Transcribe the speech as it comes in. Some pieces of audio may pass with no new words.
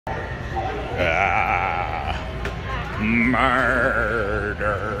Murder.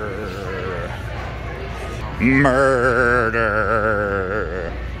 Murder.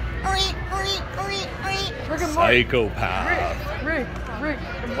 Psychopath. Rick.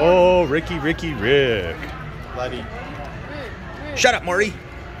 Oh, Rick. Buddy. Shut up, Morty.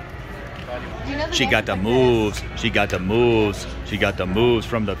 She got the moves. She got the moves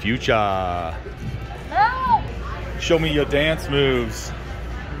from the future. No! Show me your dance moves,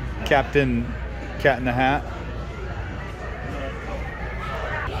 Captain Cat in the Hat.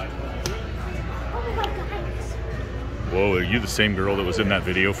 Whoa, are you the same girl that was in that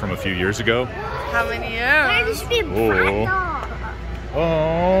video from a few years ago? How many years?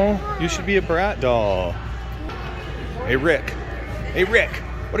 Oh, you should be a brat doll. Hey, Rick.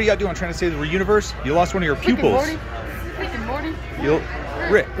 What are y'all doing? Trying to save the universe? You lost one of your pupils. Rick and Morty.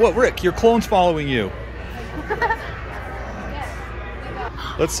 Rick, your clone's following you.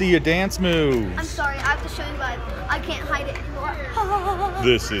 Let's see your dance moves. I'm sorry, I have to show you, but I can't hide it anymore.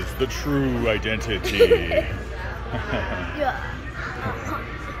 This is the true identity. Yeah.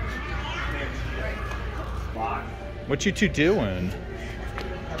 What you two doing?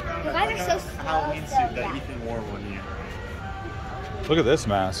 You guys are so slow. Halloween suit that Ethan wore one year. Look at this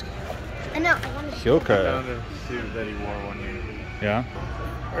mask. I know. I want to I Hyoka. found a suit that he wore one year. Yeah?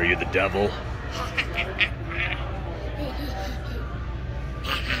 Are you the devil?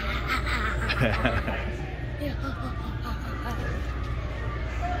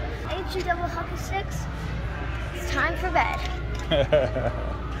 Ain't you double hockey sticks? It's time for bed.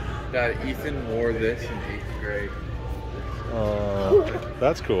 Dad, Ethan wore this in 8th grade.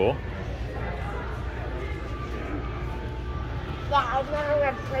 That's cool. Yeah, I've never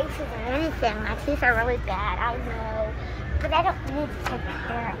wear braces or anything. My teeth are really bad, I know. But I don't need to take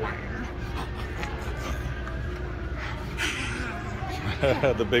care of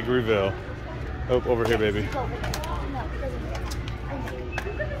them. The big reveal. Oh, over here, baby. No, it doesn't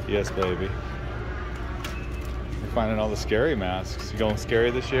matter. Yes, baby. We're finding all the scary masks. You going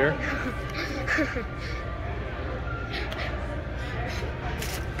scary this year?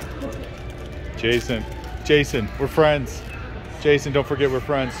 Jason, we're friends. Jason, don't forget we're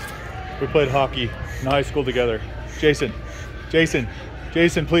friends. We played hockey in high school together. Jason,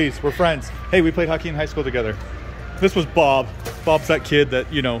 please, we're friends. Hey, we played hockey in high school together. This was Bob. Bob's that kid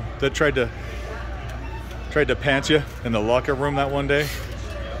that, you know, that tried to pants you in the locker room that one day.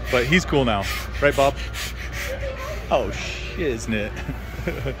 But he's cool now. Right, Bob? Oh, shiznit.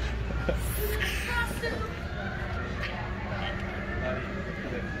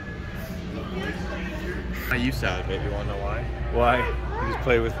 I used to have it. You want to know why? Why? You just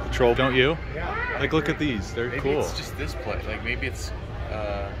play with the troll, don't you? Yeah. Like, look at these. They're Maybe cool. it's just this place. Like, maybe it's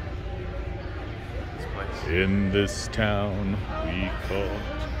this place. In this town we call.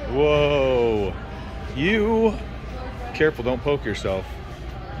 Whoa! You careful! Don't poke yourself.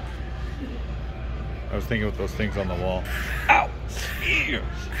 I was thinking with those things on the wall. Ow! Ew.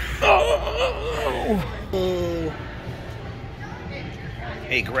 Oh!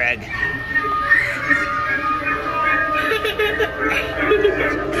 Hey, Greg.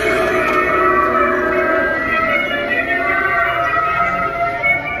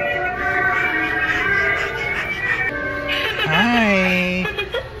 Hi.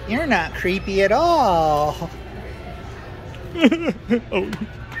 You're not creepy at all. Oh,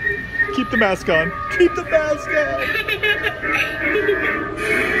 keep the mask on. Keep the mask on.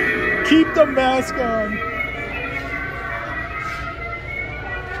 Keep the mask on.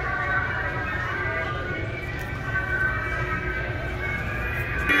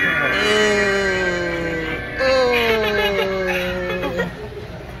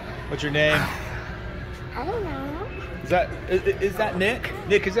 What's your name? I don't know. Is that Nick?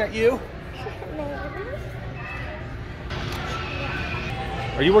 Nick, is that you?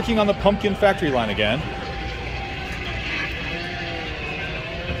 Are you working on the pumpkin factory line again?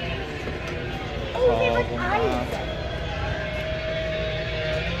 Oh, they have eyes.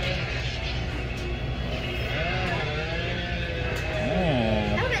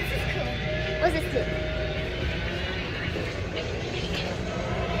 Oh, this is cool. What's this do?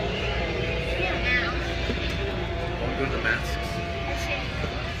 Want to go to the masks?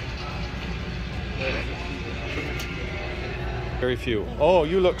 Very few. Oh,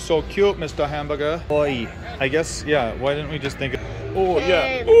 you look so cute, Mr. Hamburger. Boy, I guess, yeah, why didn't we just think of... Oh,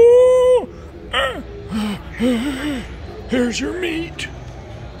 yeah. Ooh! Here's your meat.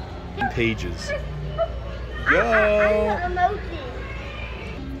 Pages. Yo!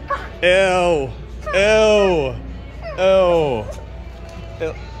 Ew. Ew. Ew.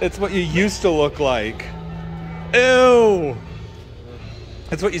 It's what you used to look like. Ew.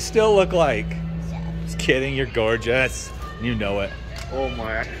 That's what you still look like. Just kidding, you're gorgeous. You know it. Oh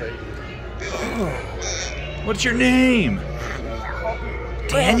my, actually. What's your name?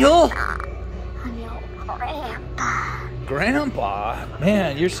 Daniel? Grandpa?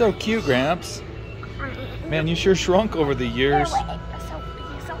 Man, you're so cute, Gramps. Man, you sure shrunk over the years. Get away.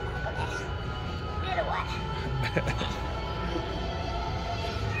 Get away.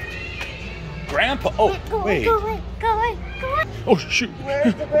 Grandpa? Oh, wait. Go away. Oh, shoot.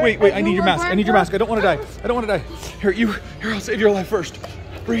 Wait, I need your mask. I need your mask. I don't want to die. I don't want to die. Here, I'll save your life first.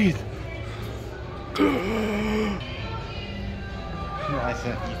 Breathe. I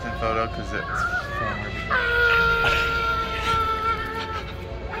sent Ethan a photo because it's from where we go.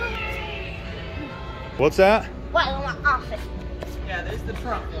 What's that? What in my office? Yeah, there's the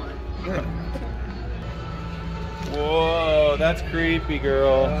Trump one. Whoa, that's creepy,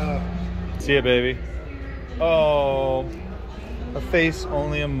 girl. See ya, baby. Oh, a face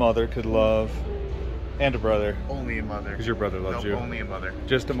only a mother could love. And a brother. Only a mother. Because your brother loves you. Only a mother.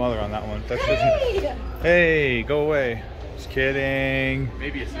 Just a mother on that one. That's just... Hey, go away. Just kidding.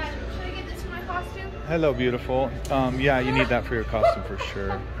 Maybe a sister. Should I get this for my costume? Hello, beautiful. Yeah, you need that for your costume for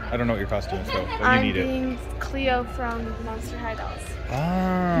sure. I don't know what your costume is though, but you I'm need it. being Cleo from Monster High Dolls.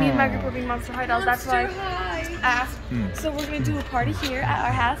 Ah. Me and my group are being Monster High Dolls. That's why I asked. Hmm. So we're gonna do a party here at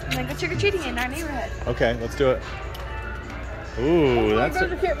our house and then go trick or treating in our neighborhood. Okay, let's do it. Ooh, that's I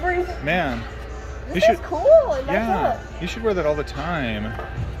can't breathe. man. You This should. is cool. That's Yeah, you should wear that all the time.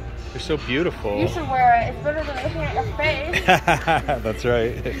 You're so beautiful. You should wear it. It's better than my hair in your face. That's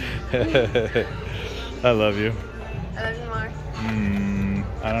right. I love you. I love you more.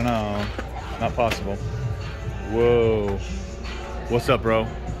 I don't know. Not possible. Whoa. What's up, bro?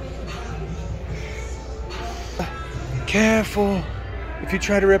 Careful. If you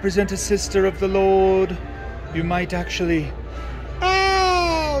try to represent a sister of the Lord, you might actually...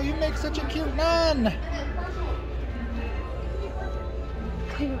 Oh, you make such a cute nun.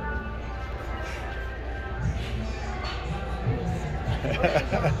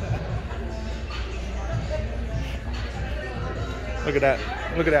 Look at that.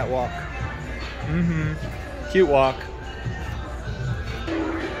 Look at that walk. Cute walk.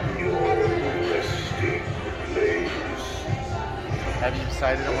 Have you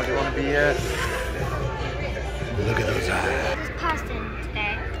decided on what you want to be yet? Look at those eyes. Just pasta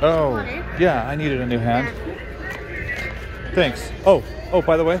today. Oh, yeah, I needed a new hand. Thanks. Oh,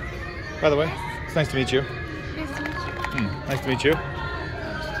 by the way, it's nice to meet you. Nice to meet you.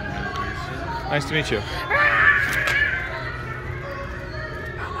 Nice to meet you.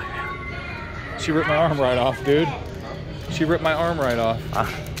 She ripped my arm right off, dude. She ripped my arm right off.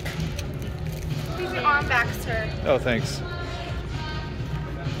 Leave your arm back, sir. Oh, thanks.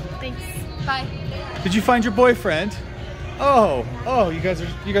 Thanks. Bye. Did you find your boyfriend? Oh, you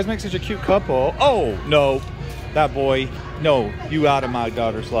guys make such a cute couple. Oh, no. That boy. No, you out of my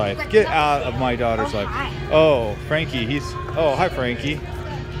daughter's life. Get out of my daughter's life. Oh, Frankie, oh, hi Frankie.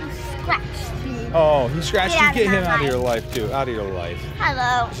 Scratched me. Oh, he scratched you. Get him my out of your life. life too. Out of your life.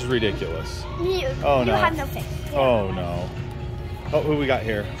 Hello. This is ridiculous. You Oh, no. have no face. Oh no. Oh, who we got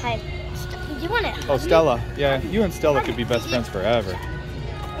here? Hi. You want it? Oh, Stella. Yeah, you and Stella could be best friends forever.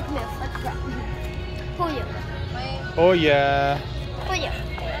 Pull you. Oh yeah. Pull you.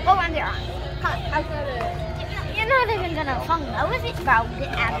 Go on your arm. Come on. You're not even gonna fall in love with it, bro. Get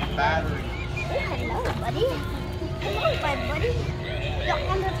out of here. Oh, hello, buddy. Hello, my buddy. You're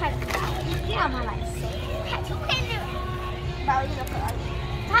on the type of bro. Get out of my life. Catch you in there. Bro, you look like...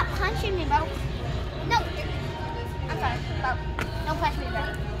 Stop punching me, bro. No. I'm sorry, bro. Don't punch me, bro.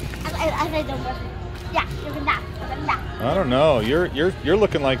 I said don't punch me. Yeah, you can die. You can die. I don't know. You're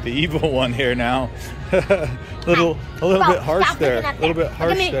looking like the evil one here now. a little bit harsh Stop there. looking up A little bit Look at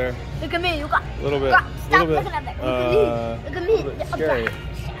harsh me. there. Look at me. You got. A little bit. Stop little bit. looking at that. Look at me. Look at me. A little bit scary.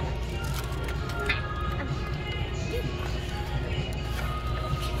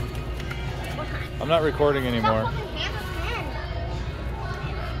 I'm not recording anymore. Stop holding Hannah's hand.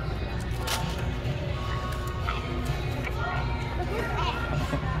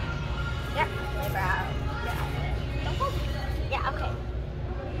 Yeah, bro. Don't hold me. Yeah, okay.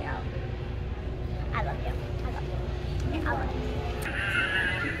 Yeah. I love you. I love you. Yeah, I love you.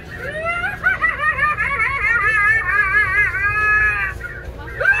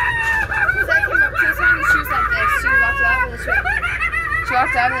 She was like this. She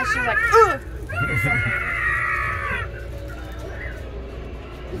walked out and she was like, ugh.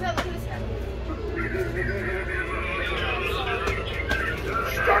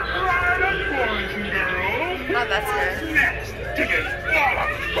 Not that scary. Next, to get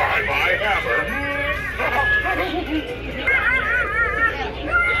walloped by my hammer.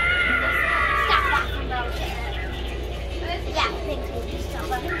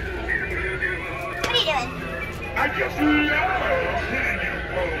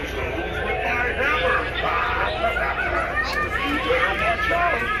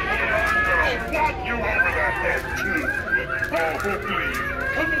 want you over the head too. Oh, please,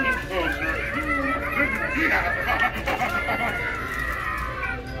 come a little closer. Yeah.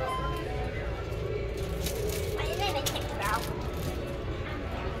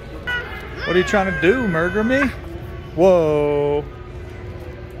 What are you trying to do, murder me? Whoa.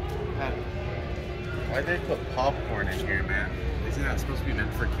 Why'd they put popcorn in here, man? Isn't that supposed to be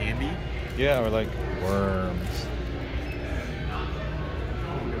meant for candy? Yeah, or like worms.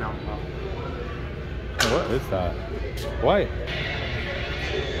 What is that? White.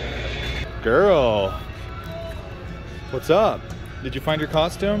 Girl. What's up? Did you find your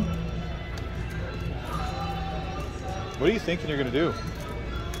costume? What are you thinking you're gonna do?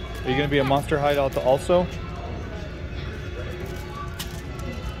 Are you gonna be a Monster High also?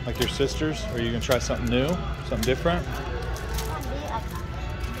 Like your sisters? Or are you gonna try something new? Something different?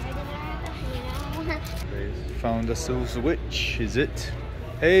 Found us a witch, is it?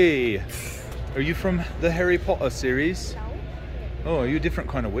 Hey! Are you from the Harry Potter series? No. Oh, are you a different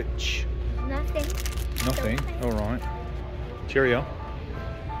kind of witch? Nothing. Nothing? Alright. Cheerio.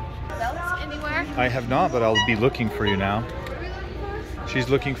 Belts anywhere? I have not, but I'll be looking for you now. She's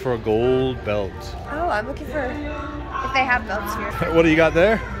looking for a gold belt. Oh, I'm looking for if they have belts here. What do you got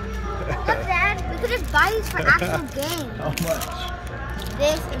there? Look, Dad, we could just buy these for actual games. How much?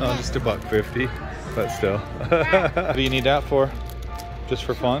 This and Oh, this. just $1.50, but still. What do you need that for? Just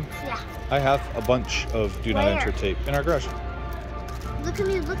for fun? Yeah. I have a bunch of Do Not Where? Enter tape in our garage. Look at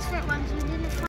me, look for ones you didn't find.